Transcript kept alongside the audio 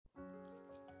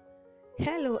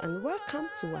Hello and welcome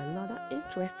to another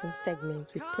interesting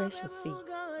segment with Precious C.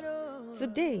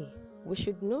 Today, we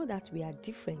should know that we are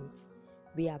different,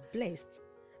 we are blessed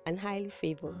and highly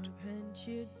favored.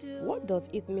 What does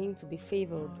it mean to be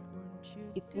favored?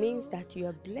 It means that you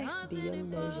are blessed beyond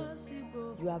measure.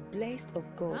 You are blessed of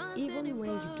God even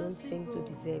when you don't seem to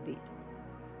deserve it.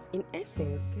 In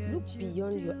essence, look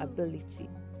beyond your ability.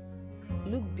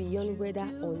 Look beyond whether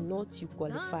or not you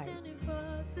qualify.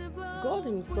 God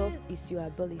Himself is your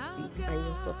ability and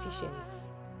your sufficiency.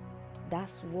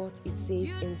 That's what it says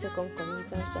in 2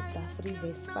 Corinthians chapter 3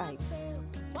 verse 5.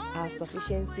 Our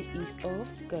sufficiency is of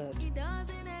God.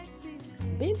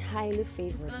 Being highly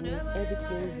favored means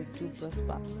everything you do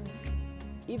prospers.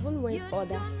 Even when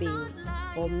others fail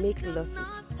or make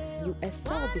losses, you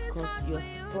excel because you are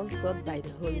sponsored by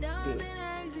the Holy Spirit.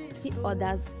 He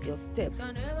orders your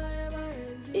steps.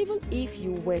 Even if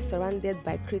you were surrounded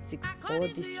by critics or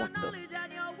distractors,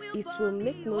 it will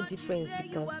make no difference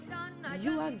because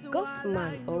you are God's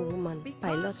man or woman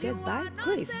piloted by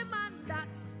grace.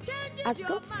 As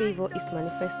God's favor is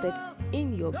manifested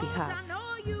in your behalf,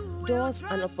 doors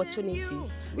and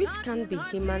opportunities which can be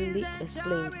humanly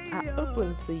explained are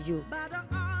open to you.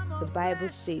 The Bible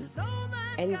says,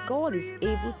 and God is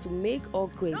able to make all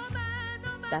grace.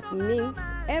 That means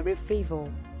every favor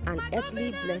and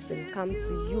earthly blessing come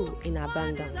to you in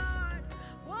abundance.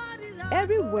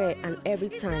 Everywhere and every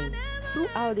time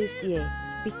throughout this year,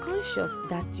 be conscious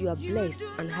that you are blessed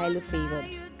and highly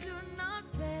favored.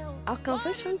 Our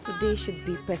confession today should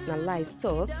be personalized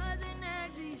thus: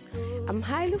 I'm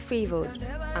highly favored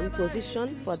and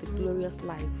positioned for the glorious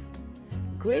life.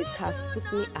 Grace has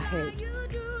put me ahead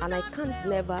and I can't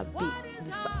never be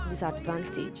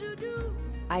disadvantaged.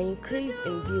 I increase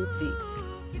in beauty,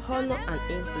 honor and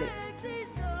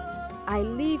influence. I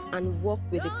live and walk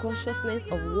with the consciousness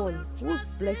of one who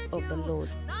is blessed of the Lord,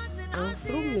 and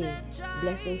through me,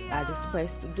 blessings are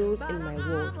dispersed to those in my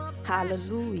world.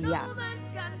 Hallelujah.